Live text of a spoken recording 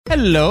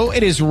Hello,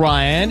 it is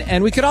Ryan,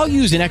 and we could all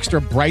use an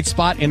extra bright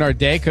spot in our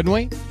day, couldn't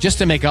we? Just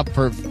to make up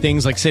for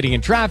things like sitting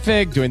in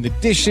traffic, doing the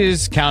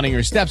dishes, counting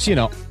your steps, you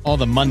know, all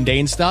the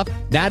mundane stuff.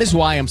 That is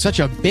why I'm such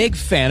a big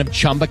fan of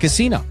Chumba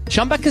Casino.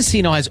 Chumba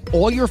Casino has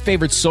all your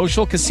favorite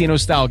social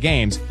casino-style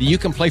games that you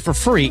can play for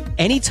free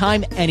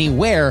anytime,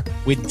 anywhere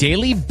with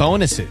daily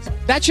bonuses.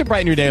 That should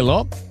brighten your day a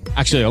little.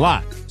 Actually, a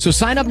lot. So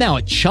sign up now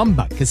at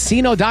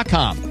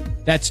ChumbaCasino.com.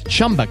 That's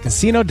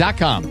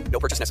ChumbaCasino.com. No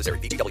purchase necessary.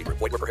 VGW Group.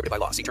 Void where prohibited by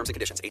law. See terms and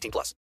conditions.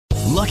 18+.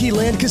 Lucky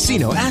Land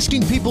Casino,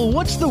 asking people,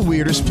 what's the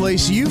weirdest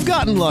place you've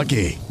gotten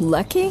lucky?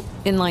 Lucky?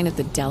 In line at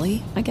the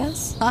deli, I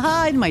guess?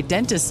 Aha, in my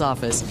dentist's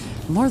office.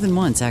 More than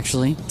once,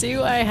 actually.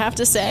 Do I have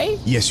to say?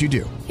 Yes, you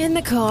do. In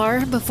the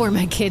car before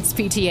my kids'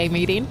 PTA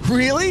meeting.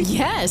 Really?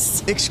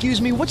 Yes. Excuse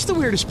me, what's the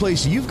weirdest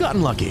place you've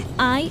gotten lucky?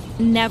 I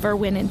never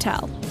win and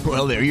tell.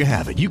 Well, there you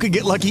have it. You can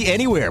get lucky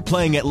anywhere,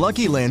 playing at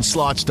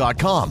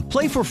LuckyLandSlots.com.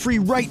 Play for free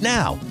right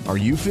now. Are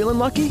you feeling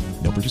lucky?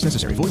 No purchase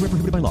necessary. Void where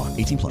prohibited by law.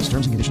 18+.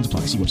 Terms and conditions apply.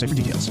 See website for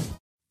details.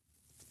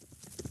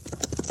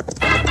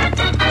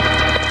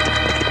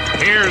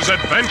 Here's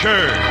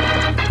adventure.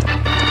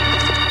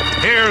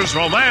 Here's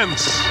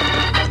romance.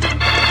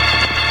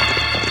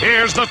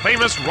 Here's the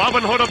famous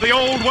Robin Hood of the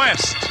Old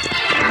West.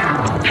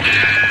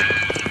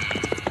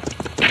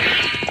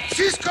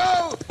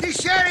 Cisco, the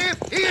sheriff,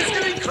 he is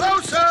getting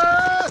closer.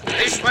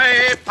 This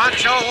way,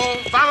 Pancho,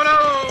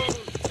 vámonos.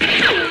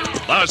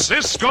 The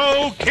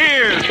Cisco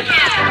Kid.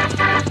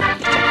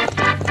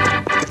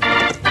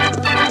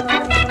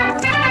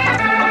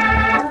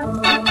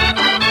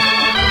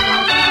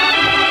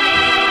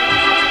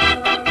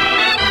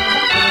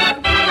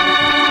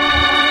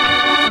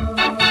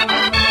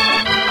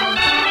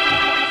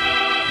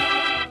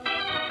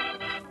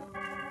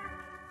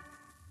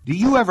 Do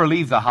you ever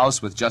leave the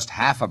house with just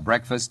half a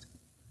breakfast?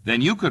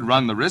 Then you could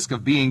run the risk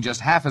of being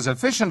just half as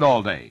efficient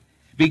all day.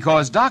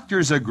 Because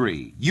doctors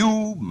agree,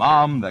 you,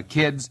 Mom, the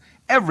kids,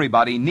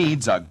 everybody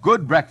needs a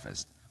good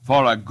breakfast.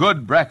 For a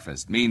good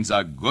breakfast means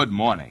a good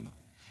morning.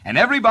 And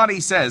everybody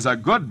says a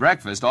good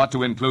breakfast ought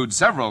to include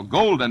several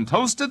golden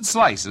toasted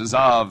slices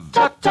of...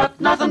 Tut, tut,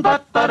 nothing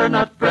but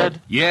butternut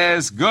bread.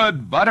 Yes,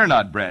 good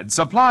butternut bread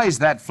supplies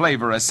that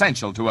flavor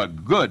essential to a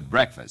good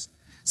breakfast.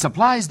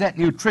 Supplies that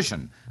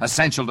nutrition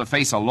essential to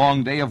face a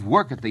long day of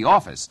work at the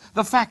office,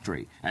 the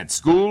factory, at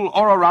school,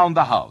 or around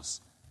the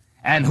house.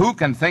 And who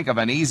can think of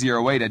an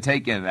easier way to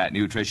take in that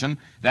nutrition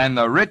than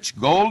the rich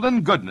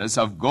golden goodness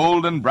of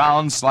golden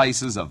brown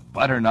slices of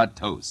butternut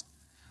toast?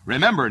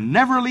 Remember,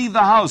 never leave the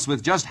house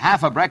with just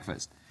half a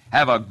breakfast.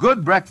 Have a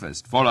good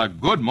breakfast for a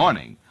good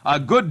morning, a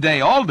good day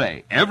all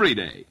day, every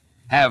day.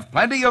 Have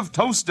plenty of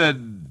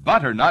toasted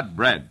butternut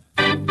bread.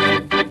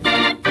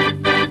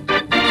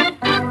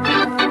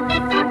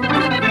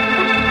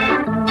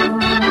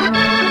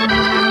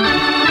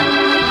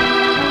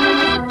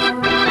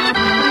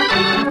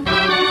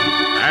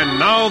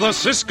 Now the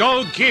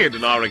Cisco Kid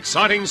in our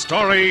exciting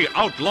story,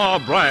 Outlaw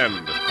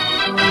Brand.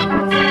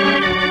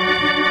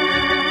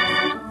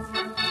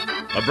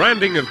 The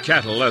branding of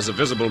cattle as a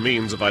visible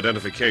means of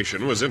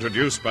identification was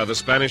introduced by the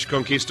Spanish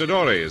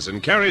conquistadores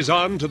and carries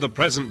on to the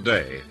present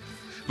day.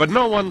 But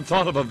no one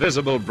thought of a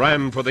visible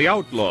brand for the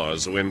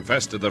outlaws who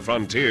infested the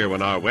frontier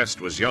when our West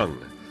was young.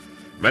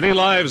 Many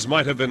lives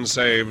might have been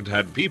saved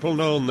had people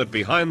known that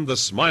behind the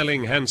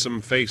smiling,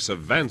 handsome face of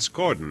Vance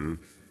Corden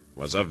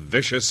was a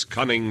vicious,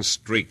 cunning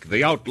streak,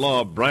 the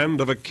outlaw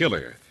brand of a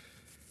killer.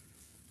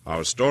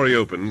 Our story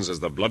opens as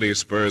the bloody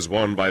spurs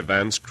worn by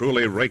Vance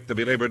cruelly rake the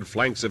belabored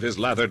flanks of his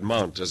lathered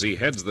mount as he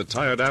heads the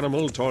tired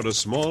animal toward a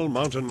small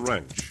mountain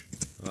ranch.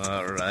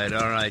 All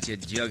right, you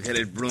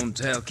jug-headed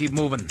broomtail. Keep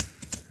moving.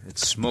 That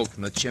smoke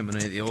from the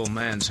chimney of the old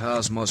man's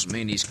house must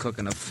mean he's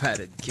cooking a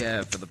fatted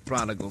calf for the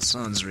prodigal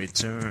son's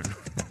return.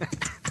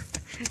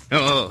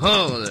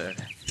 Oh, there.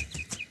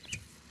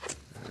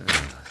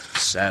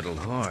 Saddled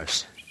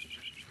horse.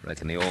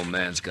 Reckon the old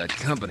man's got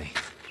company.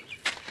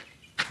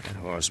 That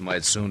horse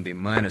might soon be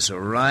minus a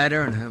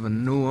rider and have a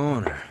new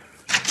owner.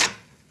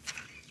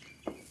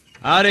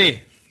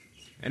 Howdy.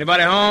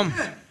 Anybody home?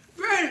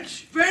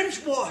 Vance,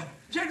 boy.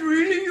 Is that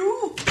really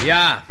you?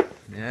 Yeah,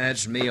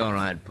 it's me, all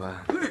right,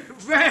 Pa.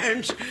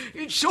 Vance,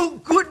 it's so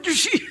good to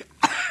see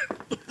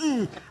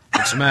you.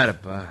 What's the matter,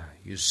 Pa?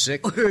 You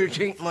sick?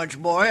 It ain't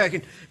much, boy. I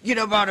can get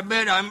up out of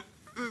bed. I'm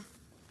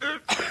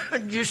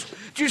just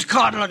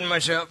coddling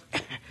myself.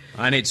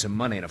 I need some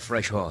money and a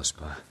fresh horse,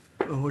 Pa.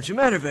 What's the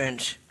matter,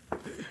 Vance?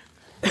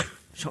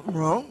 Something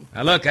wrong?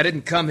 Now, look, I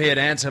didn't come here to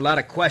answer a lot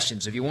of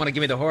questions. If you want to give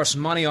me the horse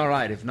and money, all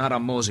right. If not, I'll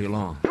mosey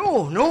along.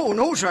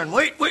 No, son.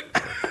 Wait.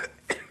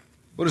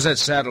 Who does that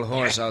saddle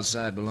horse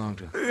outside belong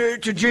to?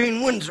 To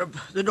Jane Winthrop,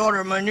 the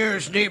daughter of my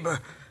nearest neighbor.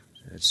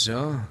 That's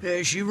so?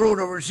 She rode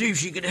over to see if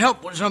she could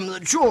help with some of the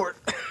chores.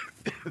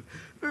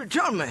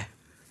 Tell me.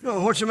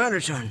 No, what's the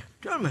matter, son?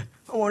 Tell me.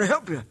 I want to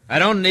help you. I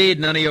don't need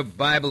none of your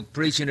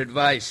Bible-preaching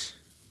advice.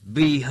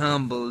 Be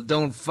humble.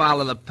 Don't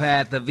follow the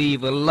path of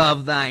evil.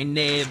 Love thy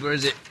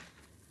neighbors.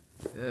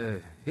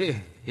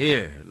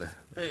 Here.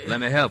 Let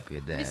me help you,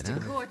 Dad.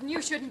 Mr. Gordon,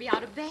 you shouldn't be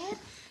out of bed.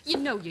 You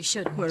know you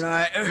shouldn't. Well,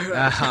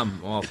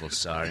 I'm awful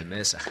sorry,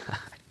 miss. I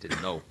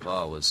didn't know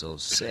Pa was so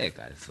sick,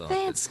 I thought.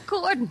 Vance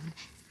Gordon.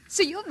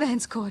 So you're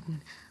Vance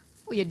Gordon.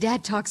 Well, your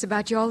dad talks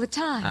about you all the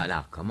time.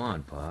 Now, come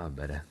on, Pa.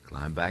 Better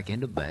climb back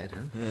into bed,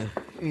 huh?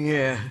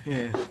 Yeah.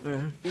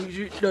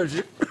 Easy does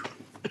it.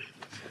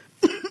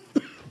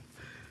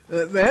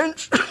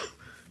 Vance,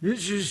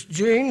 this is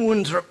Jane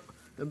Winthrop,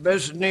 the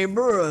best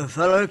neighbor a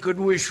fella could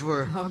wish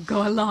for. Oh,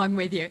 go along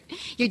with you.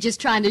 You're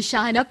just trying to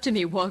shine up to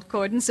me, Walt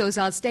Gordon, so's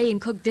I'll stay and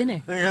cook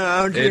dinner.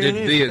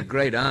 It'd be a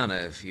great honor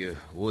if you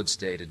would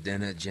stay to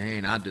dinner,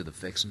 Jane. I'll do the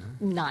fixing. Huh?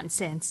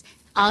 Nonsense.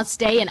 I'll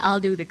stay and I'll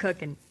do the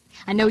cooking.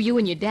 I know you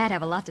and your dad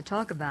have a lot to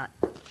talk about.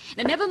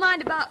 Now, never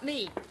mind about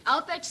me.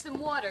 I'll fetch some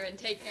water and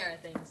take care of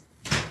things.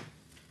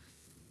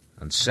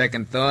 On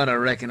second thought, I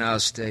reckon I'll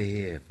stay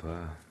here,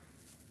 Pa.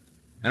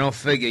 I don't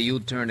figure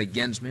you'd turn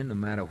against me no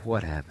matter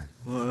what happened.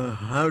 Well,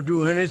 I'll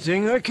do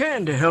anything I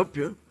can to help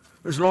you,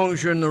 as long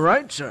as you're in the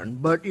right, son.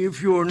 But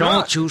if you're not...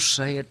 Don't you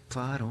say it,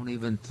 Pa. Don't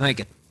even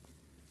think it.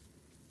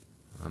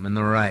 I'm in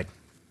the right.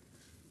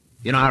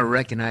 You know, I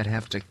reckon I'd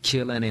have to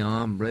kill any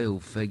hombre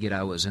who figured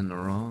I was in the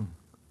wrong.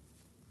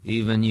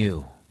 Even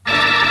you.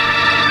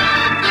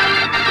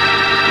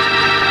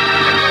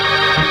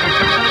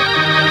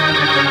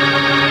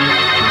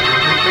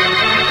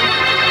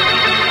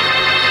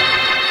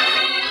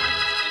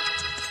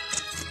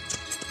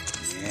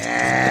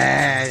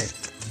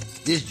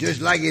 This just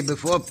like it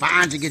before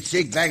Pancho gets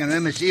sick back in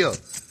Hermosillo.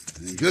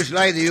 Just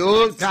like the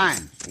old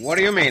time. What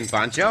do you mean,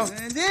 Pancho?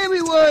 There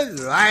we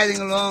was, riding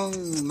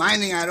along,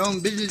 minding our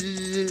own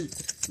businesses.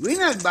 We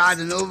not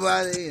bother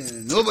nobody,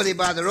 and nobody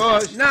bother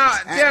us. Now,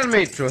 tell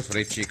me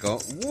truthfully,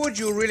 Chico, would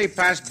you really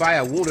pass by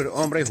a wounded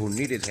hombre who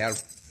needed help?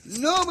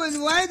 No, but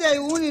why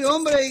that wounded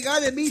hombre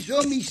gotta be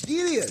so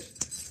mysterious?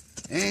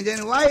 And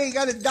then why he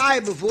gotta die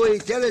before he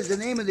tell us the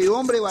name of the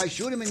hombre who I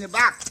shoot him in the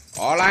back?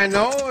 All I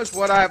know is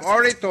what I've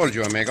already told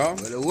you, amigo. Well,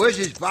 the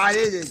worst part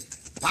is that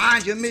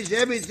Pancho missed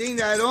everything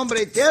that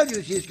hombre tells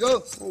you,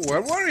 Cisco.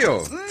 Where were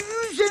you?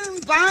 You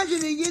sent Pancho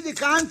to get the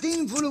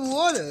canteen full of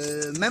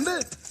water,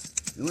 remember?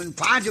 When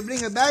Pancho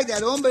bring it back,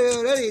 that hombre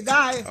already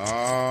died.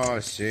 Oh,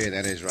 see,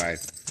 that is right.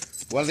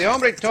 Well, the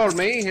hombre told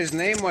me his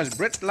name was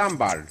Britt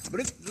Lombard.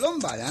 Britt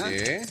Lombard, huh?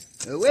 Yeah.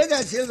 Where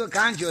that silver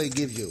concho he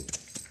gives you?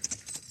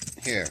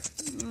 Here.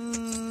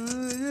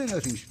 There's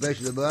nothing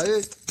special about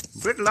it.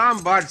 Britt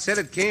Lombard said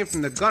it came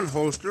from the gun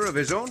holster of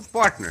his own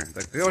partner,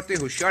 the coyote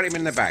who shot him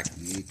in the back.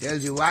 He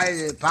tells you why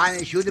the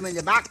partner shoot him in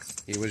the back?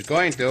 He was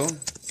going to.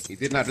 He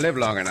did not live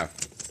long enough.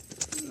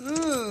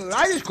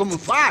 Riders coming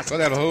fast.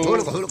 Unless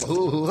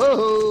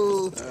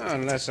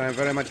I'm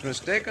very much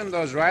mistaken,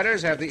 those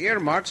riders have the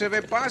earmarks of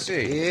a posse.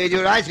 Yeah,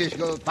 you're right,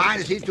 Cisco.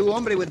 Partner see two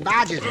hombres with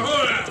badges.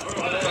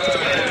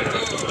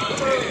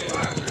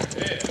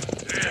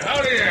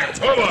 Howdy there.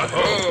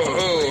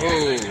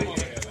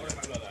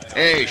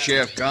 Hey,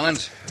 Sheriff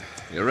Collins.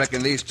 You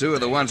reckon these two are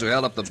the ones who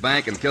held up the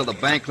bank and killed the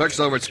bank clerks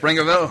over at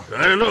Springerville?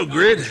 I don't know,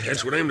 Grid.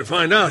 That's what I aim to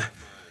find out.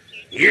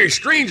 You're a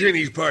stranger in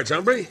these parts,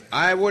 hombre.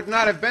 I would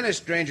not have been a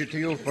stranger to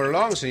you for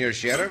long, Senor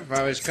Sheriff.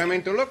 I was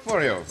coming to look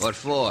for you. What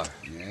for?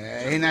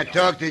 He not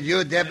talk to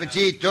you,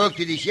 deputy. Talk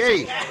to the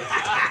sheriff.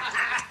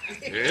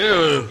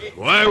 Yeah,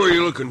 why were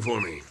you looking for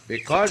me?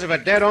 Because of a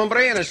dead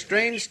hombre and a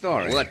strange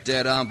story. What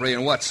dead hombre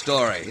and what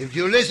story? If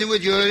you listen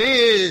with your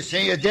ears,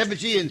 Senor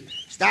Deputy, and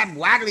stop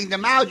waggling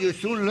them out, you'll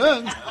soon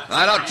learn.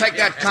 I don't take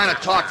that kind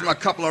of talk from a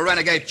couple of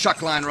renegade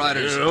chuck line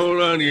riders.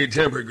 Hold on to your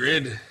temper,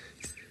 Grid.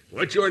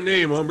 What's your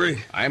name, hombre?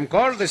 I'm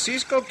called the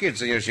Cisco Kid,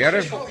 Senor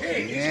Sheriff.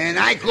 And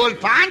I called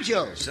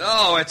Pancho.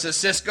 So, it's a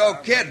Cisco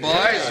Kid,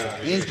 boys.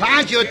 And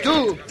Pancho,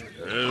 too.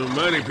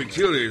 Mighty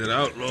peculiar that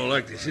outlaw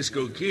like the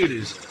Cisco Kid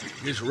is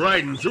just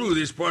riding through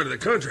this part of the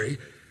country,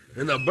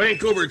 and the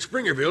bank over at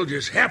Springerville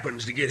just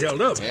happens to get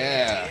held up.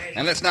 Yeah,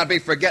 and let's not be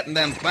forgetting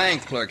them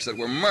bank clerks that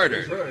were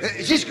murdered.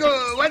 Cisco,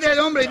 what that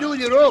hombre do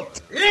with your rope?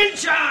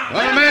 Lynch him!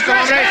 Un momento,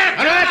 hombre!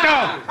 Un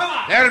momento!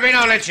 There'll be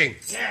no lynching.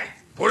 Yeah.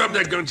 Put up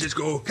that gun,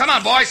 Cisco. Come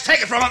on, boys,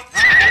 take it from him.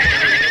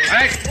 All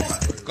right,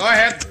 go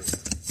ahead.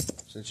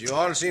 Since you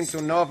all seem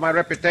to know of my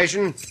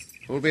reputation,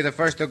 who'll be the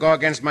first to go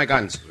against my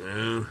guns?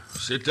 Well,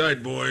 sit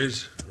tight,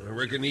 boys. I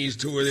reckon these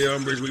two are the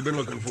hombres we've been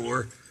looking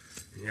for.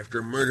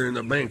 After murdering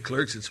the bank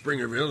clerks at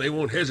Springerville, they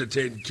won't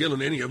hesitate in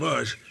killing any of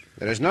us.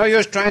 There is no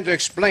use trying to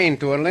explain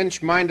to a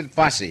lynch-minded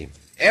posse.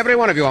 Every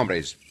one of you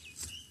hombres.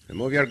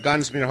 Remove your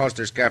guns from your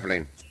holsters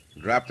carefully.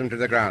 Drop them to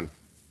the ground.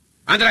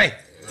 Andre!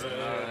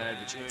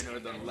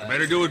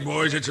 Better do it,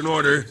 boys. It's an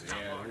order.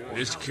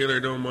 This killer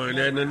don't mind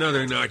adding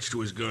another notch to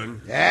his gun.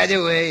 That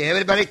way.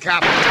 Everybody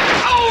cop.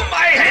 Oh,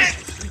 my head!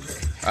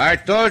 I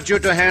told you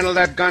to handle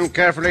that gun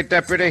carefully,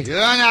 Deputy. You're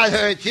not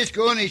hurt.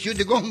 Cisco only shoot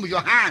the gun with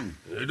your hand.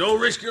 Don't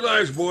risk your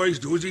lives, boys.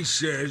 Do as he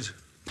says.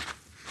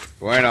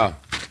 Bueno.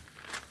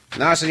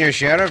 Now, Senor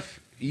Sheriff,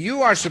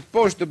 you are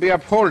supposed to be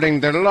upholding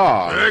the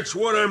law. That's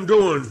what I'm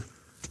doing.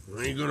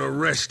 I ain't gonna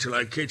rest till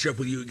I catch up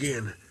with you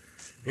again.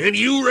 And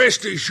you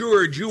rest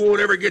assured you won't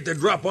ever get the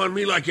drop on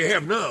me like you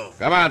have now.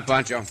 Come on,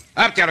 Pancho.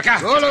 Up, Calica.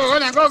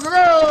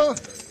 Go.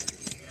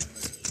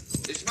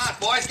 Dismount,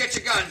 boys. Get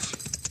your guns.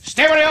 Stay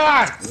Stay where you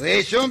are.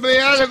 Wait, somebody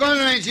out of the gun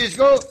line,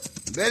 Cisco.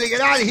 You better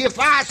get out of here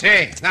fast.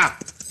 Hey, now.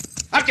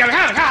 Up your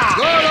head.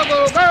 Go, go,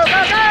 go, go,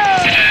 go,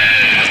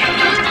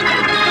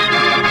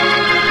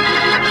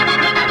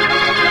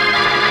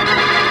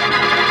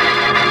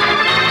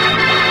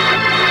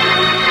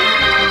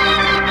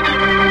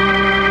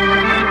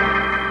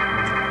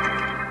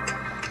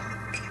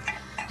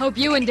 Hope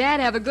you and Dad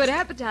have a good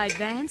appetite,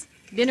 Vance.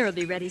 Dinner will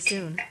be ready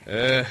soon.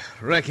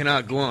 Reckon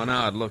I'll go on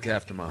out and look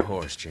after my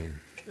horse, Jane.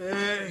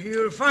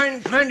 You'll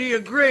find plenty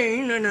of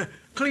grain and a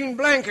clean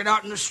blanket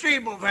out in the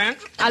stable,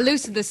 Vance. I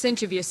loosened the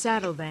cinch of your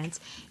saddle,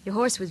 Vance. Your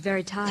horse was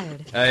very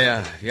tired.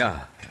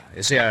 Yeah.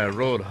 You see, I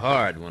rode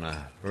hard when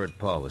I heard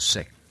Pa was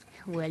sick.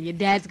 Well, your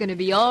dad's going to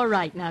be all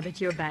right now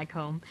that you're back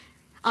home.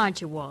 Aren't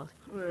you, Walt?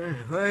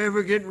 If I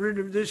ever get rid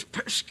of this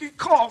pesky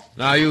cough.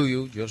 Now,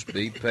 you just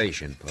be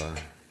patient, Pa.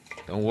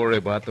 Don't worry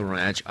about the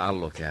ranch. I'll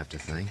look after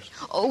things.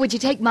 Oh, would you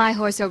take my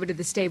horse over to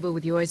the stable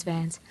with yours,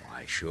 Vance?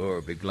 Why, sure.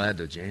 Be glad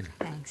to, Jane.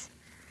 Thanks.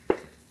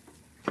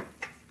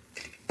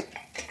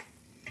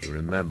 You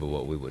remember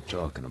what we were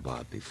talking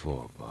about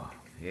before, Pa?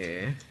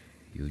 Yeah?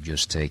 You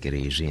just take it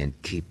easy and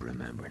keep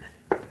remembering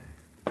it.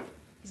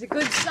 He's a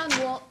good son,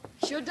 Walt.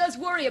 Sure does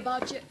worry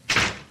about you.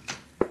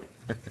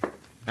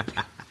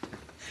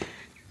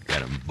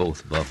 Got 'em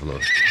both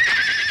buffaloes.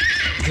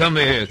 Come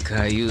here,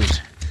 Cayuse.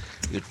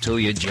 You two,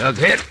 you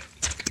jughead.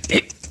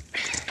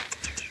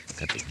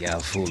 Got the gal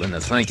fooled into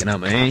thinking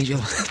I'm an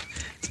angel.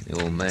 The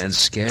old man's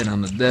scared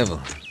I'm the devil.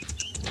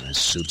 Well, that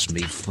suits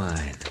me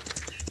fine.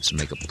 Let's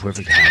make a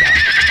perfect hideout.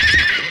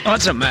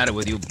 What's the matter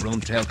with you,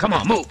 broomtail? Come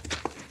on, move.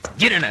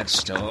 Get in that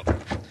stall.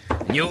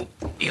 And you'll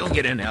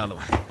get in the other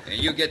one. And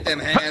you get them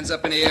hands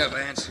up in the air,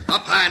 Vance.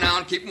 Up high now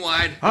and keep them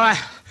wide. All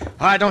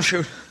right, don't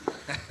shoot.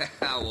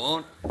 I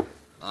won't. As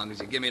long as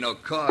you give me no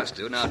cause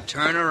to. Now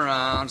turn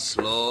around,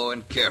 slow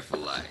and careful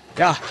like.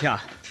 Yeah.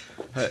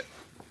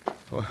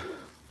 What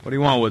do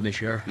you want with me,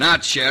 Sheriff?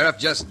 Not Sheriff,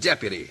 just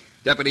Deputy.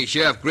 Deputy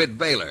Sheriff Grid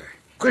Baylor.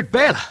 Grid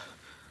Baylor?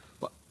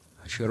 Well,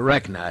 I should have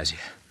recognized you.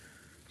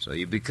 So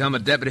you become a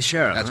deputy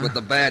sheriff, That's what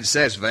the badge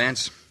says,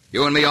 Vance.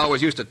 You and me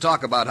always used to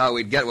talk about how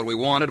we'd get what we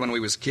wanted when we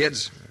was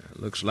kids.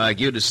 Looks like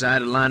you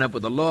decided to line up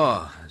with the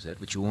law. Is that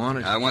what you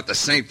wanted? I want the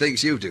same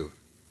things you do.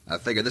 I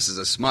figure this is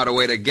a smarter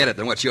way to get it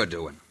than what you're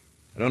doing.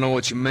 I don't know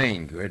what you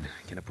mean, Grid.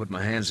 Can I put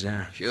my hands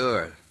down?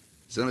 Sure.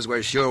 As soon as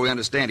we're sure we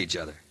understand each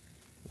other.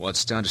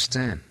 What's to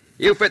understand?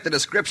 You fit the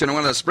description of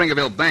one of the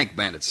Springerville bank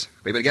bandits.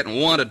 We've been getting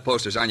wanted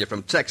posters on you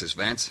from Texas,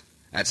 Vance.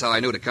 That's how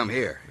I knew to come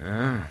here.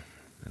 Ah,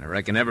 and I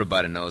reckon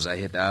everybody knows I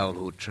hit the old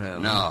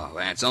hotel. No,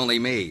 Vance, only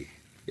me.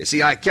 You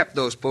see, I kept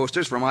those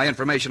posters for my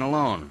information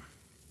alone.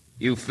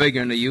 You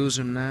figuring to use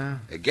them now?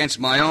 Against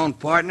my own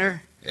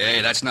partner?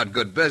 Hey, that's not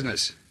good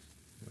business.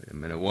 Wait a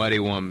minute, why do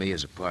you want me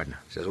as a partner?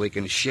 Says we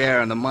can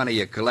share in the money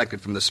you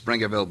collected from the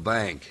Springerville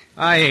bank.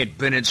 I ain't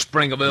been in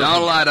Springerville.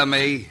 Don't lie to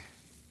me.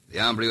 The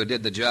hombre who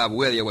did the job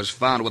with you was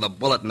found with a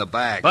bullet in the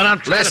back. But I'm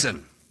trying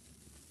Listen.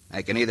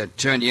 I can either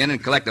turn you in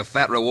and collect a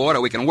fat reward,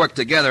 or we can work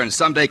together and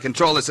someday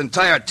control this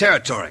entire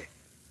territory.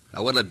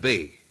 Now, what'll it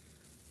be?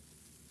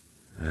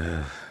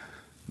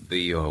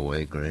 Be your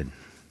way, Grid.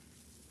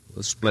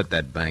 We'll split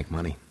that bank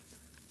money.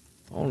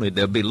 Only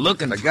they'll be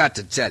looking... Forgot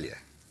to tell you.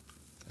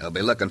 They'll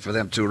be looking for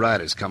them two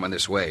riders coming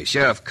this way.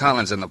 Sheriff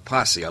Collins and the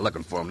posse are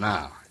looking for them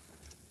now.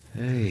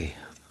 Hey,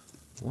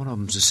 one of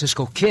them's a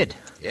Cisco kid.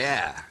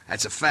 Yeah,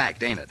 that's a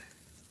fact, ain't it?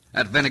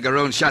 That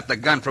vinegaroon shot the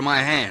gun from my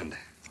hand.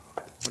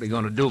 What are you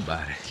going to do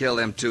about it? Kill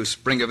them two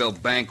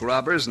Springerville bank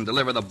robbers and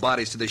deliver the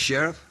bodies to the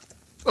sheriff?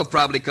 We'll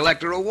probably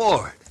collect a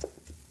reward.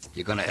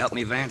 You gonna help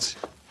me, Vance?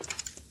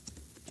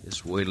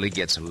 Just wait till he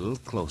gets a little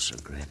closer,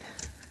 Grid.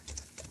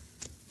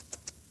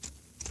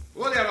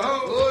 All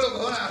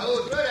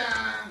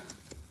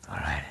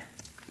right.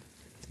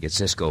 Get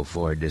Cisco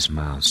before he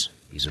dismounts.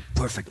 He's a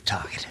perfect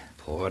target.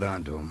 Pour it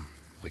onto him.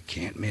 We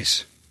can't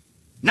miss.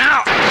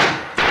 Now!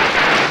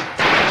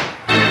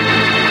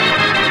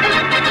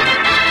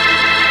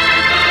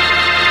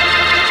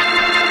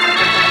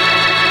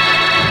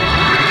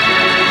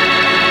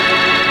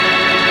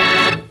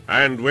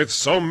 And with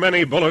so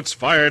many bullets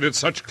fired at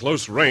such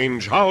close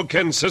range, how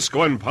can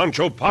Cisco and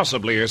Pancho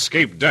possibly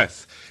escape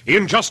death?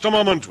 In just a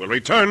moment, we'll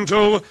return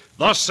to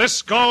the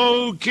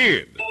Cisco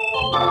Kid.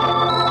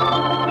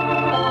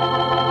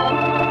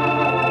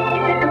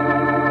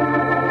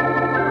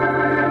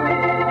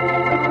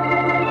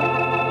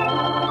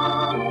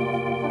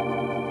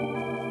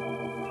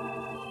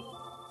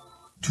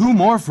 Two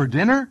more for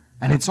dinner,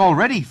 and it's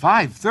already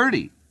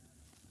 5:30.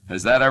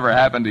 Has that ever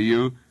happened to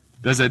you?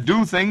 Does it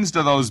do things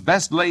to those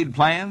best-laid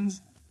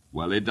plans?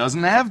 Well, it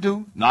doesn't have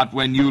to. Not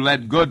when you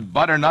let good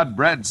butternut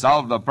bread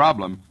solve the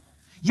problem.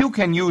 You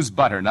can use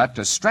butternut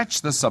to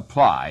stretch the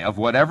supply of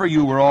whatever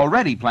you were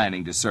already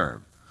planning to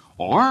serve.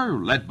 Or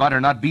let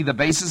butternut be the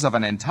basis of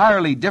an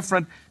entirely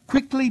different,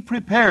 quickly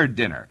prepared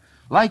dinner,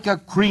 like a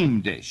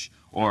cream dish,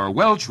 or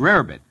Welsh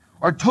rarebit,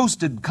 or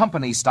toasted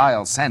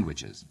company-style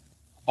sandwiches.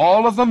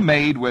 All of them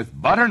made with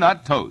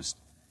butternut toast,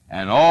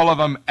 and all of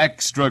them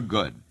extra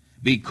good,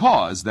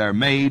 because they're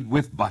made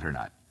with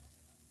butternut.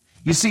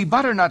 You see,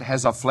 butternut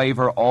has a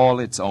flavor all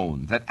its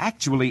own that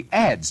actually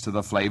adds to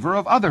the flavor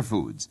of other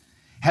foods,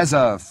 has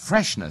a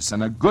freshness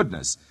and a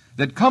goodness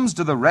that comes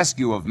to the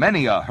rescue of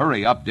many a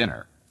hurry-up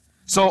dinner.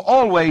 So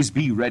always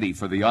be ready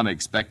for the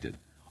unexpected.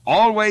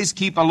 Always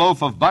keep a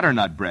loaf of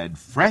butternut bread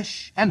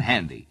fresh and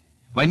handy.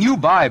 When you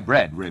buy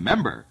bread,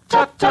 remember...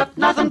 Tut, tut,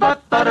 nothing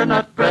but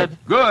butternut bread.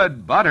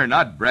 Good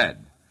butternut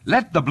bread.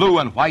 Let the blue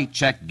and white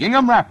check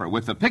gingham wrapper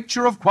with the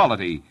picture of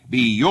quality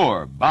be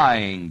your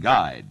buying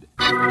guide.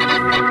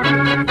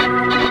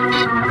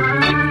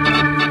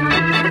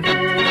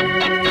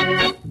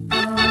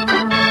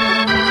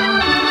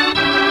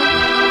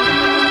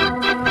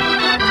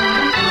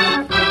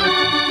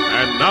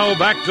 And now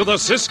back to the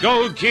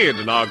Cisco Kid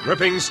in our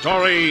gripping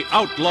story,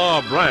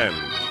 Outlaw Brand.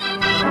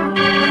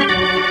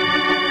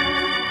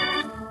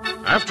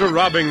 After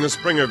robbing the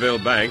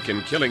Springerville Bank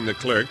and killing the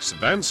clerks,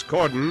 Vance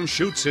Corden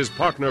shoots his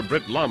partner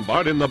Britt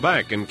Lombard in the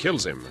back and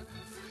kills him.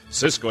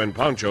 Cisco and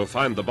Pancho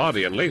find the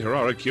body and later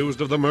are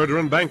accused of the murder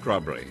and bank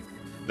robbery.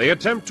 They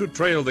attempt to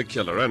trail the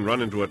killer and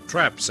run into a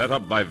trap set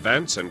up by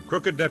Vance and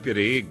crooked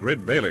deputy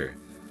Grid Baylor.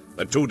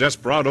 The two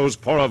desperados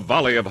pour a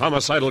volley of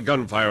homicidal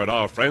gunfire at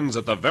our friends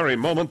at the very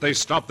moment they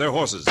stop their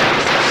horses.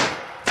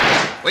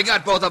 We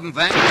got both of them,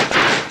 Vance.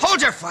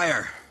 Hold your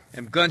fire!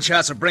 Them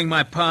gunshots will bring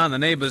my pa and the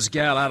neighbor's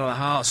gal out of the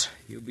house.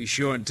 You be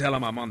sure and tell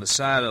them I'm on the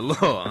side of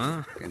the law,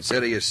 huh?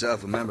 Consider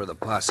yourself a member of the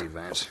posse,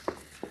 Vance.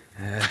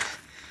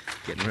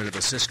 Getting rid of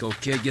the Cisco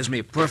Kid gives me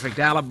a perfect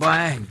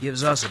alibi and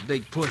gives us a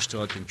big push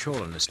toward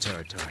controlling this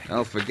territory.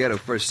 Don't forget who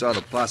first saw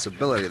the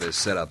possibility of this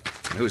setup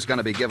and who's going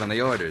to be giving the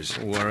orders.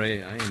 Don't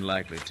worry, I ain't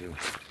likely to.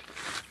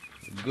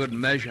 For good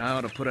measure, I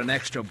ought to put an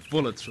extra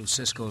bullet through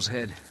Cisco's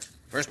head.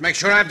 First, make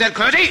sure I'm dead,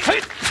 Clancy.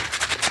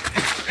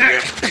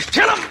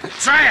 Kill him!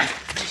 Try it!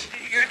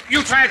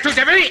 You try it too,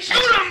 Deputy! Shoot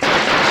him!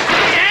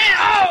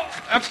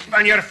 Up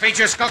on your feet,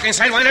 you skulking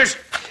sidewinders!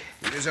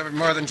 You deserve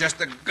more than just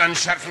a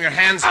gunshot from your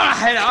hands. All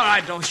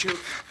right, don't shoot.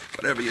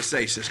 Whatever you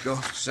say, Cisco.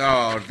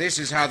 So, this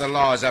is how the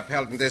law is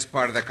upheld in this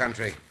part of the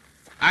country.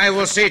 I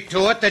will see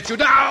to it that you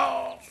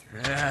die.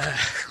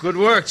 Good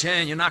work,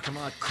 Jane. You knocked him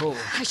out cold.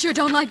 I sure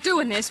don't like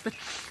doing this, but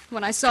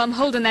when I saw him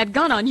holding that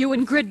gun on you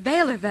and Grid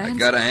Baylor, Vance... I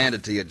gotta hand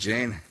it to you,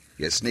 Jane.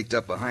 You sneaked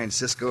up behind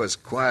Cisco as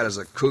quiet as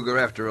a cougar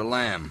after a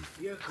lamb.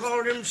 You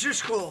called him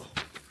Cisco.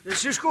 The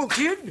Cisco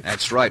Kid?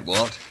 That's right,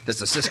 Walt. This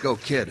is the Cisco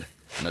Kid,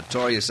 a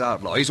notorious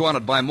outlaw. He's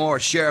wanted by more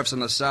sheriffs in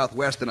the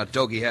Southwest than a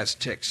doggy has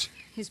ticks.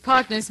 His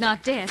partner's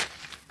not dead.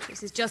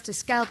 This is just a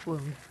scalp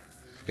wound.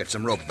 Get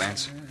some rope,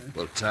 Vance.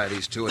 We'll tie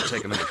these two and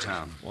take them into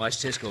town. Watch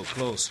Cisco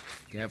close.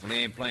 Careful he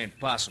ain't playing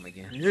possum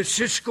again. The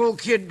Cisco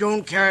Kid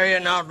don't carry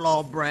an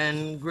outlaw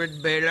brand,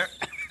 Grid Baylor.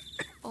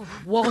 Oh,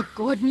 Walt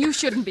Gordon, you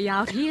shouldn't be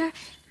out here.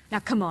 Now,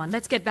 come on,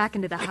 let's get back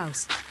into the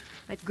house.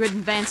 Let Grid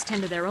and Vance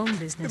tend to their own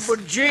business.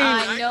 But, Jane...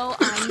 I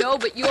know,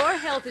 but your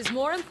health is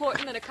more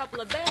important than a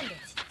couple of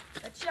bandits.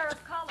 Let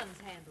Sheriff Collins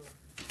handle it.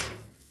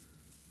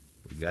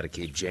 We gotta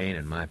keep Jane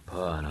and my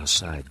pa on our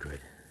side, Grid.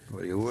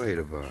 What are you worried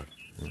about?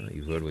 Well,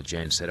 you heard what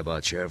Jane said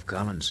about Sheriff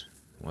Collins.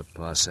 What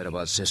Pa said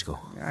about Cisco.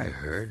 I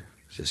heard.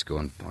 Cisco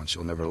and Poncho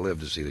will never live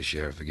to see the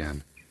sheriff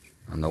again.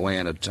 On the way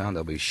into town,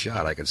 they'll be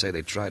shot. I can say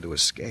they tried to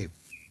escape.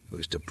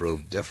 Who's to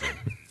prove different?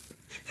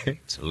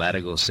 It's a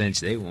latigo cinch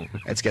they won't.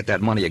 Let's get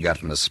that money you got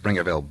from the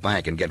Springerville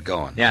Bank and get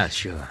going. Yeah,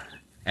 sure.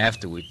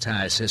 After we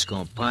tie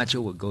Cisco and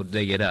Pancho, we'll go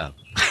dig it up.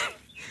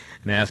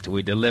 And after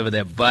we deliver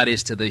their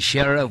bodies to the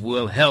sheriff,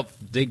 we'll help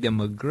dig them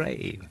a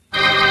grave.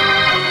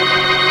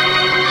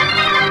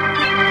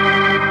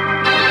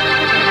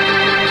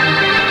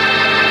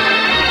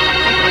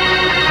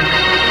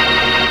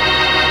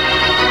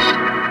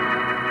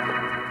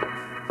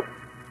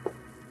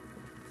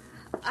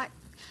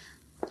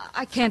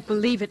 I can't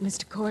believe it,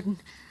 Mr. Corden.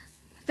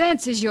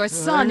 Vance is your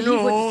son.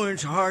 No,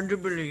 it's hard to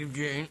believe,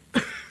 Jane.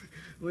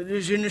 With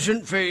his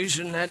innocent face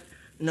and that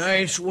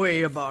nice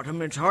way about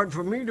him, it's hard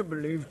for me to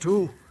believe,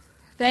 too.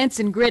 Vance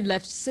and Grid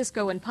left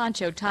Cisco and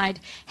Pancho tied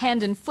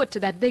hand and foot to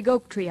that big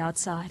oak tree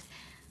outside.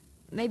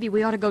 Maybe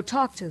we ought to go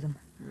talk to them.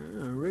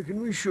 I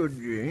reckon we should,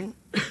 Jane.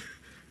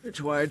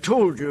 That's why I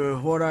told you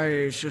what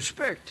I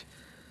suspect.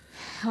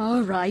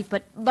 All right,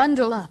 but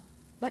bundle up.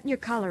 Button your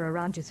collar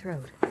around your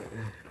throat.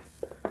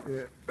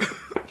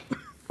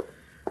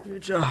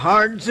 It's a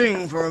hard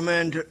thing for a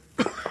man to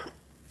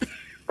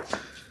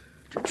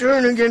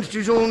turn against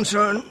his own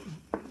son,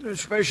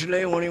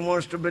 especially when he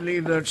wants to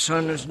believe that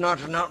son is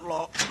not an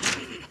outlaw.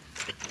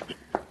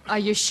 Are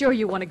you sure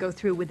you want to go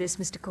through with this,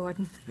 Mr.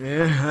 Corden?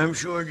 Yeah, I'm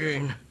sure,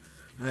 Jane.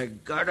 I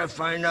gotta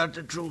find out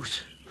the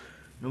truth,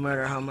 no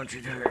matter how much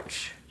it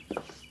hurts.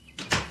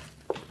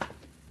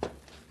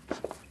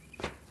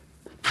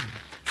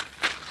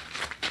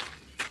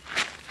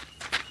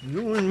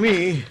 You and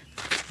me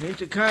ain't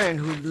the kind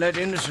who'd let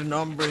innocent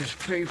hombres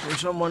pay for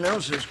someone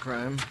else's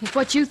crime. If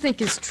what you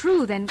think is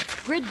true, then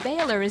Grid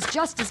Baylor is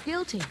just as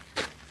guilty.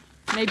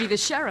 Maybe the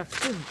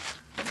sheriff, too.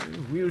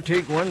 We'll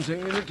take one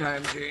thing at a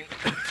time, Jane.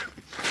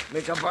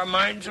 Make up our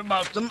minds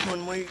about them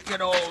when we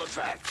get all the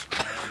facts.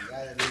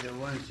 That gotta be the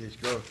one,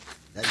 Cisco.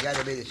 That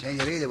gotta be the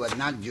senorita what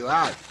knocked you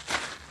out.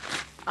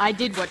 I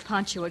did what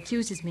Pancho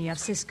accuses me of,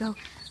 Cisco.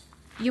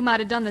 You might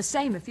have done the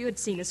same if you had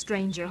seen a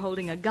stranger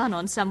holding a gun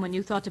on someone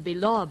you thought to be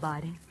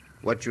law-abiding.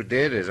 What you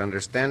did is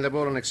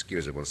understandable and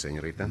excusable,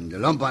 senorita. The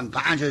lump on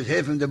Pancho's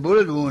head from the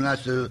bullet wound,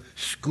 that's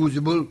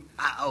excusable.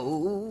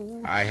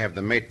 Ow. I have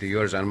the mate to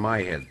yours on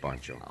my head,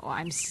 Pancho. Oh,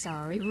 I'm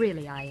sorry.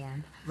 Really, I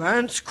am.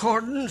 Vance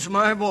Corden's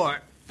my boy.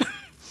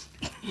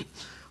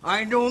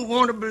 I don't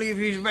want to believe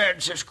he's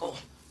bad, Cisco,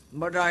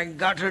 but I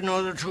got to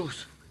know the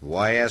truth.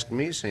 Why ask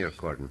me, Senor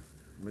Corden?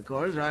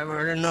 Because I've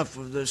heard enough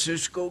of the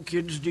Cisco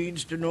kid's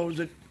deeds to know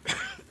that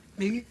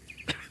he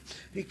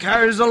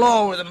carries the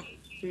law with him,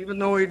 even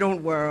though he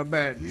don't wear a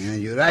badge. Yeah,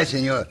 you're right,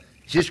 senor.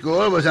 Cisco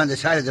always on the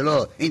side of the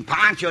law. And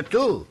Pancho,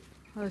 too.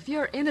 Well, if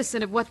you're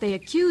innocent of what they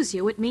accuse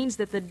you, it means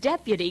that the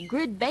deputy,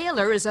 Grid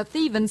Baylor, is a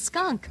thieving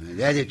skunk.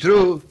 That is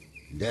true.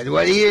 That's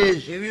what he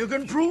is. If you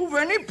can prove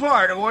any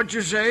part of what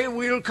you say,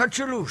 we'll cut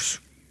you loose.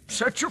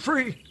 Set you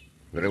free.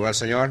 Very well,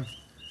 senor.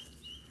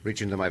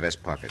 Reach into my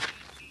vest pocket.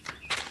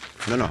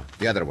 No,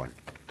 the other one.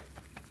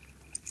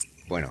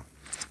 Bueno.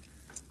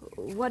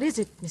 What is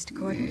it, Mr.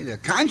 Corden? The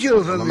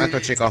concho from... Un momento,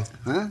 Chico.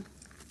 Huh?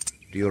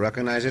 Do you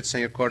recognize it,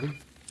 Senor Corden?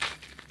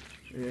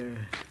 Yeah,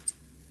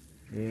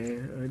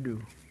 I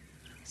do.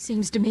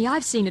 Seems to me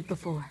I've seen it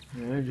before.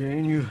 Yeah,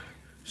 Jane, you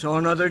saw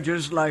another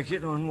just like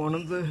it on one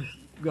of the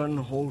gun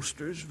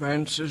holsters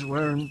Vance is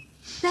wearing.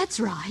 That's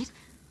right.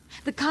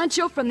 The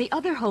concho from the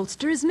other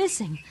holster is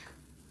missing.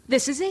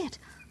 This is it.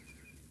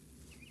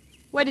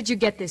 Where did you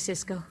get this,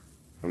 Cisco?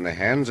 From the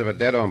hands of a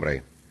dead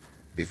hombre.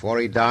 Before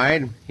he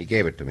died, he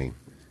gave it to me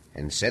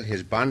and said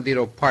his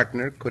bandito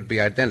partner could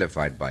be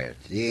identified by it.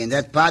 See, and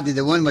that party,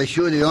 the one was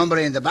shooting the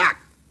hombre in the back.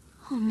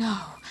 Oh, no.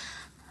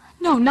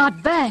 No, not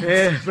Vance.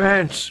 Yeah,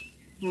 Vance.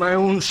 My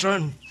own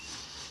son.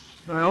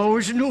 I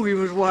always knew he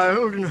was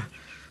wild and a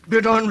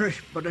bit ornery,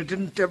 but I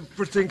didn't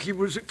ever think he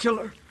was a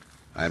killer.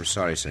 I'm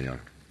sorry,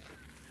 senor.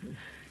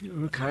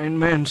 You're a kind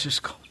man,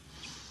 Cisco.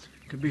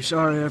 Could be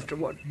sorry after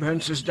what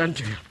Vance has done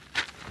to you.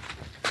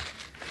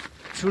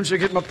 As soon as I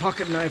get my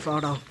pocket knife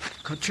out, I'll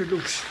cut you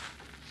loose.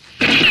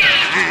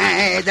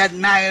 That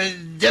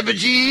man,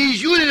 deputy,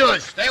 shooting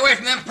us. Stay away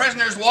from them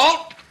prisoners,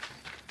 Walt.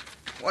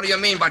 What do you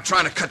mean by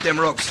trying to cut them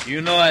ropes? You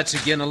know that's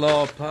against the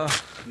law, Pa.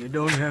 You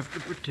don't have to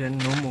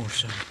pretend no more,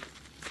 son.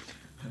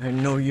 I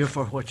know you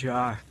for what you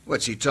are.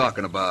 What's he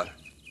talking about?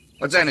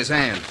 What's that in his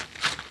hand?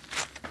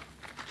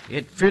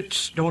 It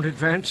fits, don't it,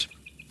 Vance?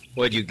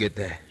 Where'd you get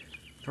that?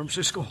 From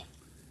Cisco.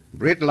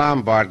 Britt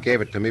Lombard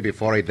gave it to me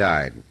before he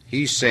died.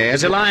 He said...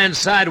 He's a lying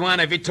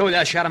sidewinder if he told you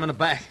I shot him in the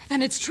back.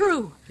 Then it's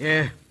true.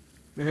 Yeah,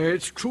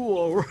 it's true,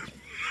 all right.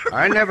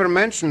 I never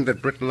mentioned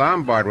that Britt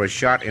Lombard was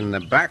shot in the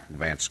back,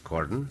 Vance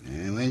Corden.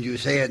 And when you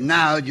say it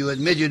now, you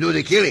admit you do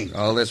the killing.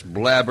 All this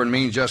blabbering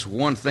means just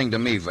one thing to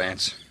me,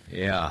 Vance.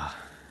 Yeah.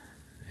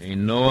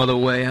 Ain't no other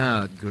way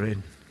out,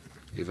 Grid.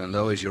 Even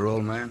though he's your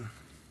old man?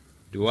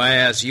 Do I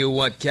ask you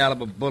what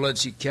caliber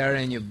bullets you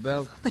carry in your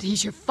belt? But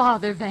he's your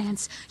father,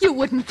 Vance. You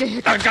wouldn't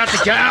dare. I got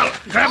the gal.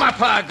 Grab my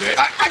paw, Grid.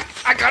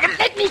 I got him.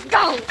 Let me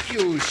go.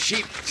 You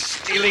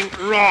sheep-stealing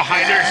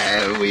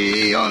rawhiders.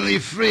 We only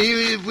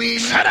free if we...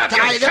 Shut up,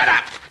 you. Shut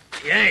up.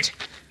 You ain't.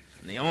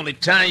 And the only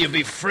time you'll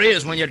be free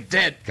is when you're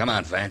dead. Come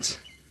on, Vance.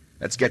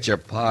 Let's get your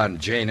pa and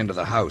Jane into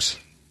the house.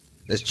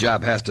 This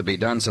job has to be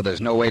done so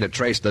there's no way to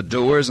trace the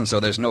doers and so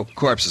there's no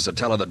corpses to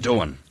tell of the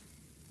doing.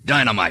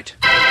 Dynamite.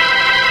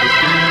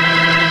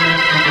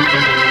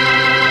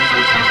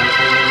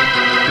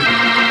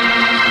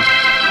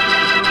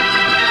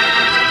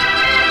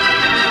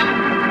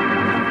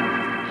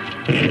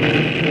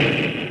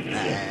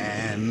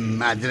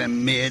 Madre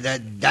mia,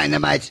 that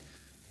dynamite.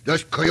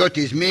 Those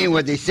coyotes mean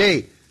what they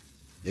say.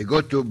 They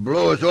go to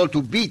blow us all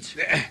to bits.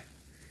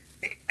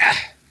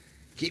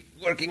 Keep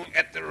working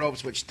at the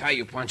ropes which tie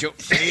you, Pancho.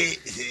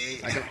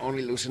 I can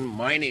only loosen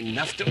mine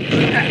enough to...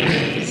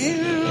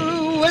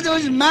 What are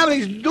those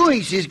mavericks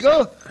doing,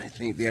 Cisco? I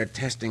think they are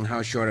testing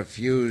how short a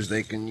fuse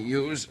they can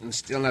use and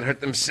still not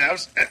hurt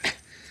themselves.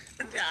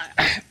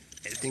 I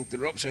think the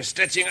ropes are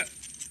stretching a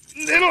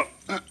little.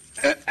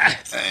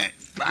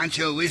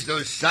 Pancho wish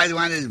those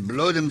sidewinders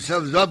blow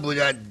themselves up with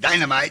that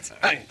dynamite.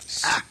 I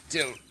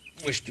still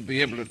wish to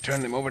be able to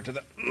turn them over to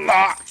the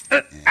law.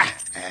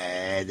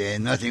 There's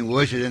nothing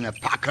worse than a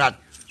packrat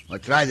who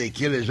tries to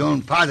kill his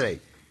own padre.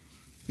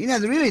 He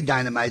not really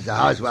dynamites the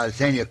house while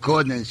Senor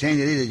Corden and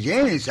Senorita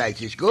Jane inside,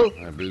 Cisco.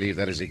 I believe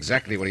that is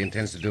exactly what he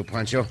intends to do,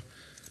 Pancho.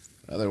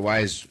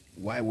 Otherwise,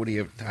 why would he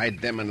have tied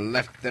them and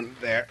left them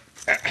there?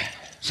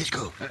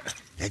 Cisco,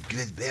 that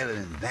Grid Baylor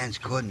and Vance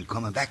Corden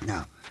coming back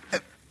now.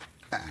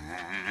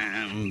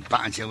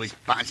 Pancho wish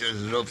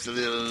Pancho's ropes a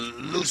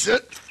little looser.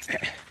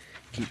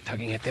 Keep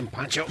tugging at them,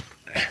 Pancho.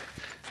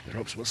 The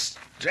ropes will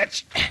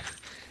stretch.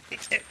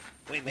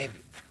 We may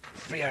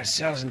free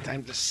ourselves in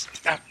time to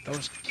stop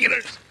those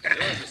killers.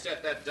 If you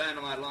set that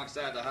dynamite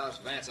alongside the house,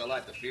 Vance, I'll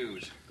light the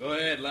fuse. Go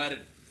ahead, light it.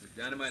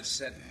 The dynamite's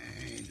set.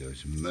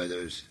 Those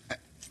murderers.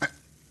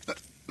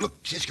 Look,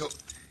 Cisco,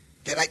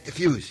 they light the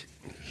fuse.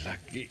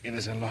 Lucky it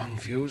is a long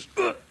fuse.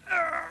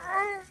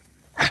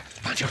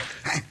 Pancho,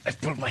 I've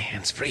pulled my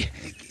hands free.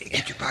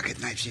 Get your pocket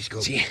knife,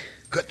 Cisco. Si.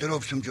 Cut the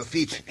ropes from your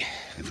feet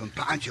and from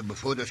Pancho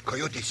before those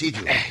coyotes see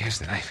you. Here's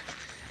the knife.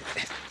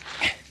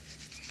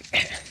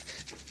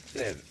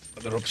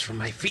 The ropes from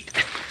my feet.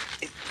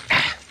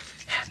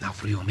 Now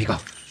for you, amigo.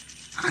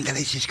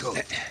 Ándale, Cisco.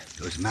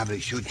 Those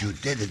mavericks shoot you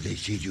dead if they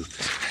see you.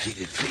 See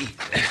it free.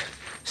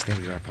 Stay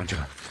where you are, Pancho.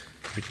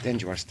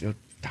 Pretend you are still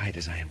tied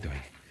as I am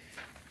doing.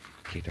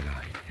 Keep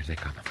now. Here they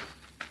come.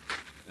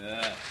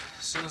 As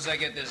soon as I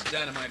get this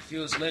dynamite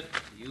fuse lit,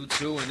 you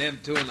two and them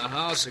two in the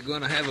house are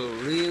going to have a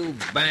real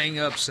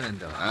bang-up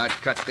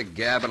send-off. Cut the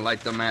gab and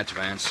light the match,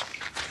 Vance.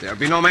 There'll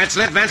be no match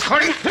lit, Vance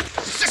Cordy.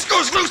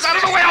 Cisco's loose out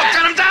of the way. I'll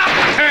gun him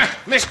down.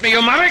 Missed me,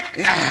 you maverick.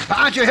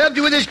 Pancho helped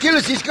you with this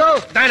killer,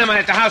 Cisco. Dynamite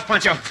at the house,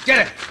 Pancho.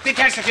 Get it.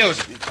 Detach the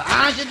fuse.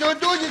 Pancho, don't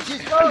do it,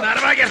 Cisco. Not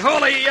if I get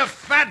hold of you, you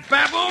fat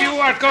baboon. You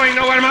aren't going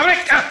nowhere,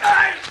 maverick.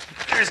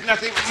 There's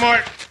nothing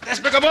more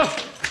despicable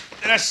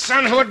than a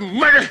son who would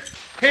murder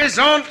his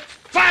own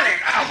father.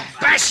 I'll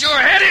bash your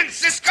head in,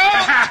 Cisco.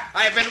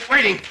 I've been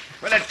waiting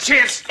for the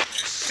chance to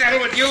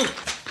settle with you,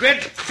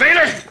 Grid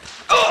Baylor.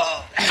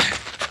 Oh.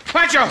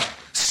 Pancho!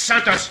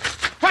 Santos!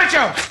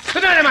 Pancho!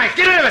 The dynamite!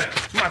 Get rid of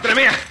it! Madre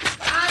mia!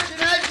 Pancho,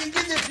 now you can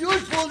get the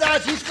fuse pulled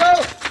out, Cisco.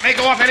 May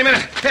go off any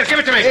minute. Here, give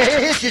it to me.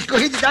 Hey, Cisco,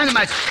 hit the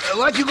dynamite.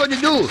 What you going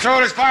to do? Throw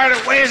it as far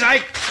away as I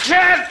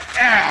can.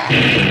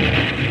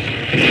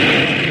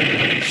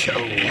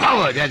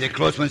 Wow, that's a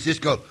close one,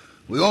 Cisco.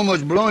 We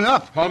almost blown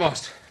up.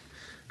 Almost.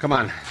 Come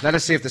on. Let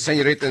us see if the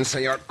senorita and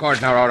Senor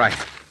Gordon are all right.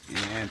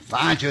 Yeah,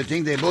 Pancho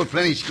think they're both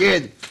plenty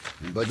scared.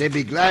 But they'd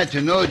be glad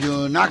to know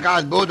you knock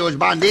out both those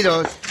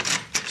bandidos.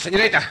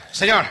 Senorita,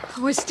 senor.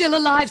 We're still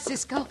alive,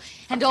 Cisco,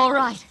 and all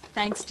right,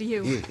 thanks to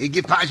you. Here,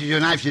 give Pancho your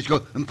knife,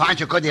 Cisco, and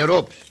Pancho cut the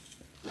ropes.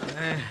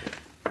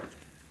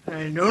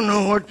 I don't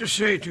know what to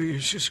say to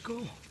you,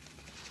 Cisco.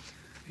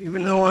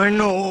 Even though I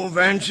know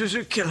Vance is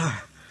a killer,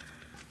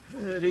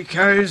 that he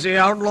carries the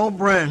outlaw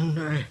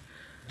brand,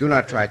 Do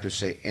not try to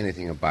say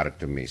anything about it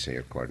to me,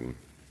 Senor Gordon.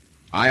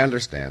 I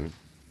understand,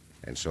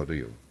 and so do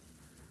you.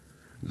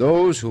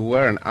 Those who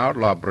wear an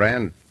outlaw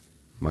brand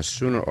must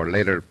sooner or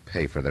later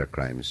pay for their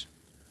crimes.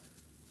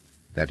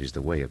 That is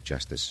the way of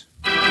justice.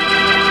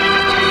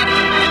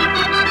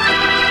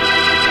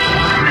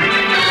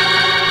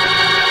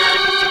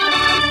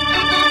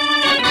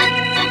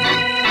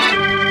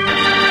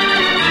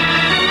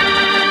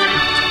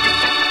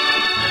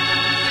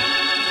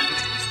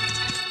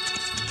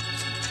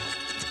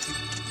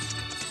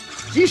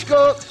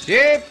 Cisco.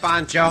 Si,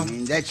 Pancho.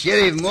 That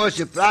sheriff more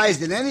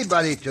surprised than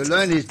anybody to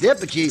learn his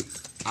deputy,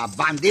 a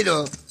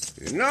bandido.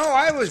 You know,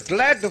 I was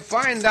glad to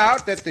find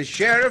out that the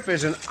sheriff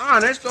is an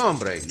honest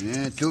hombre.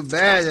 Yeah, too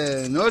bad.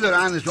 Another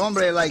honest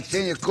hombre like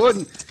Senor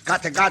Gordon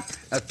got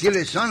a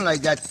killer's son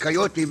like that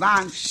coyote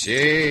Vance.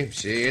 Si,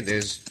 it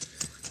is.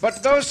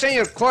 But though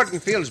Senor Gordon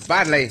feels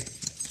badly,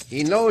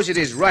 he knows it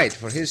is right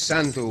for his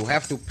son to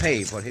have to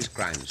pay for his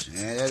crimes.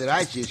 Yeah, that's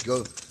right,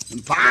 Cisco.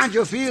 And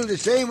Pancho feels the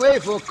same way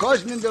for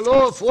cousin in the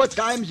law 4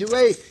 times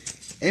away,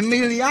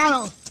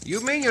 Emiliano.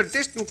 You mean your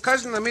distant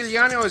cousin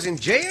Emiliano is in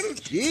jail?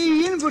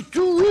 See, in for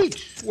 2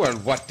 weeks. Well,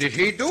 what did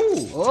he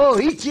do? Oh,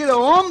 he killed a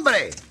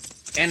hombre.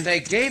 And they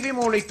gave him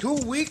only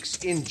 2 weeks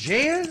in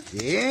jail?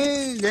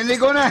 Yeah, then they're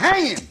gonna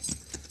hang him.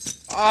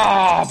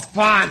 Oh,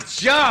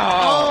 Pancho!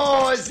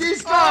 Oh,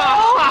 Cisco!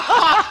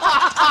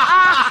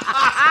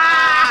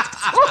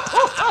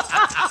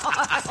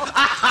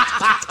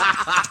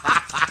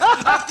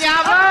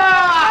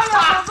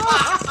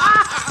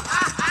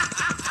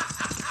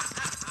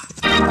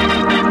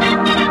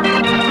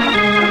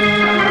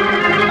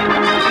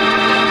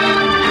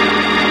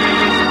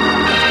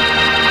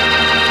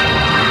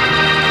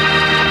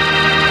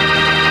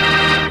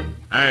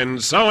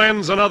 And so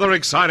ends another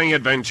exciting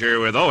adventure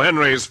with O.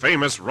 Henry's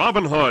famous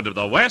Robin Hood of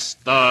the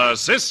West, the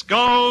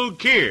Cisco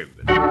Kid.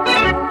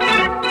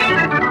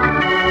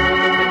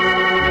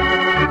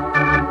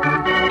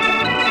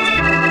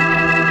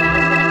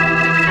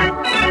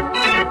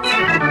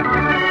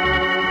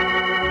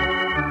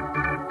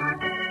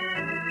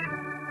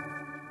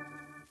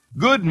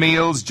 Good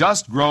meals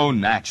just grow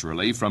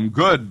naturally from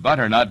good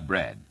butternut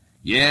bread.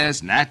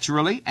 Yes,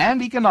 naturally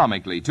and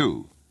economically,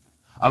 too.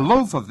 A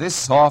loaf of this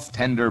soft,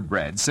 tender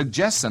bread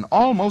suggests an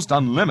almost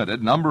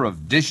unlimited number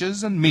of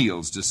dishes and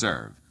meals to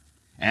serve.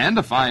 And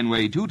a fine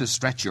way, too, to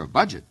stretch your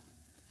budget.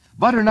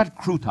 Butternut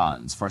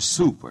croutons for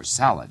soup or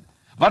salad.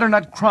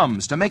 Butternut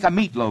crumbs to make a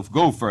meatloaf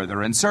go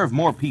further and serve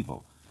more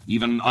people.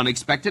 Even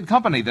unexpected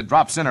company that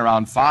drops in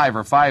around 5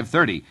 or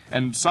 5:30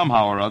 and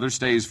somehow or other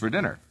stays for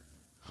dinner.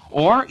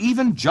 Or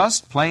even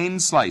just plain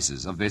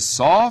slices of this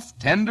soft,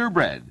 tender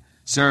bread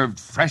served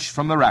fresh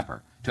from the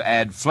wrapper to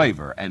add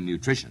flavor and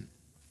nutrition.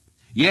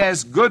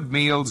 Yes, good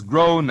meals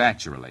grow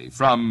naturally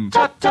from...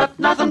 Tut,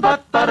 nothing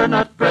but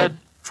butternut bread.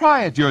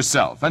 Try it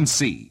yourself and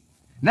see.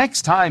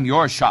 Next time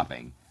you're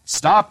shopping,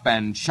 stop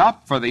and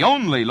shop for the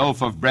only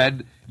loaf of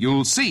bread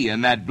you'll see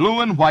in that blue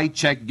and white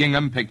check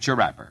gingham picture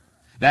wrapper.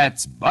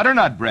 That's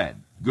butternut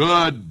bread,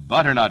 good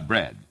butternut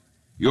bread.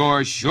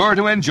 You're sure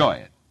to enjoy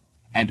it,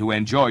 and to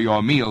enjoy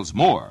your meals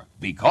more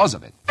because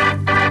of it.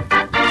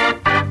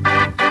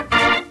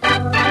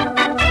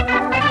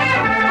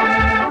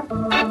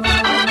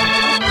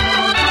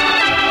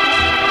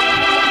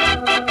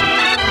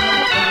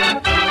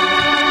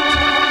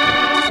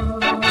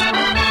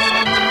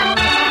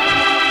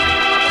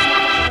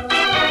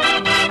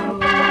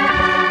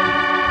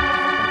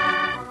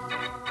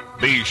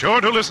 sure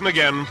to listen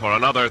again for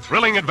another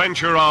thrilling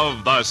adventure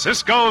of the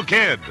Cisco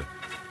Kid.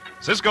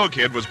 Cisco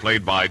Kid was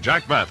played by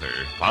Jack Mather,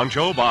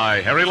 Pancho by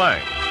Harry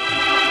Lang.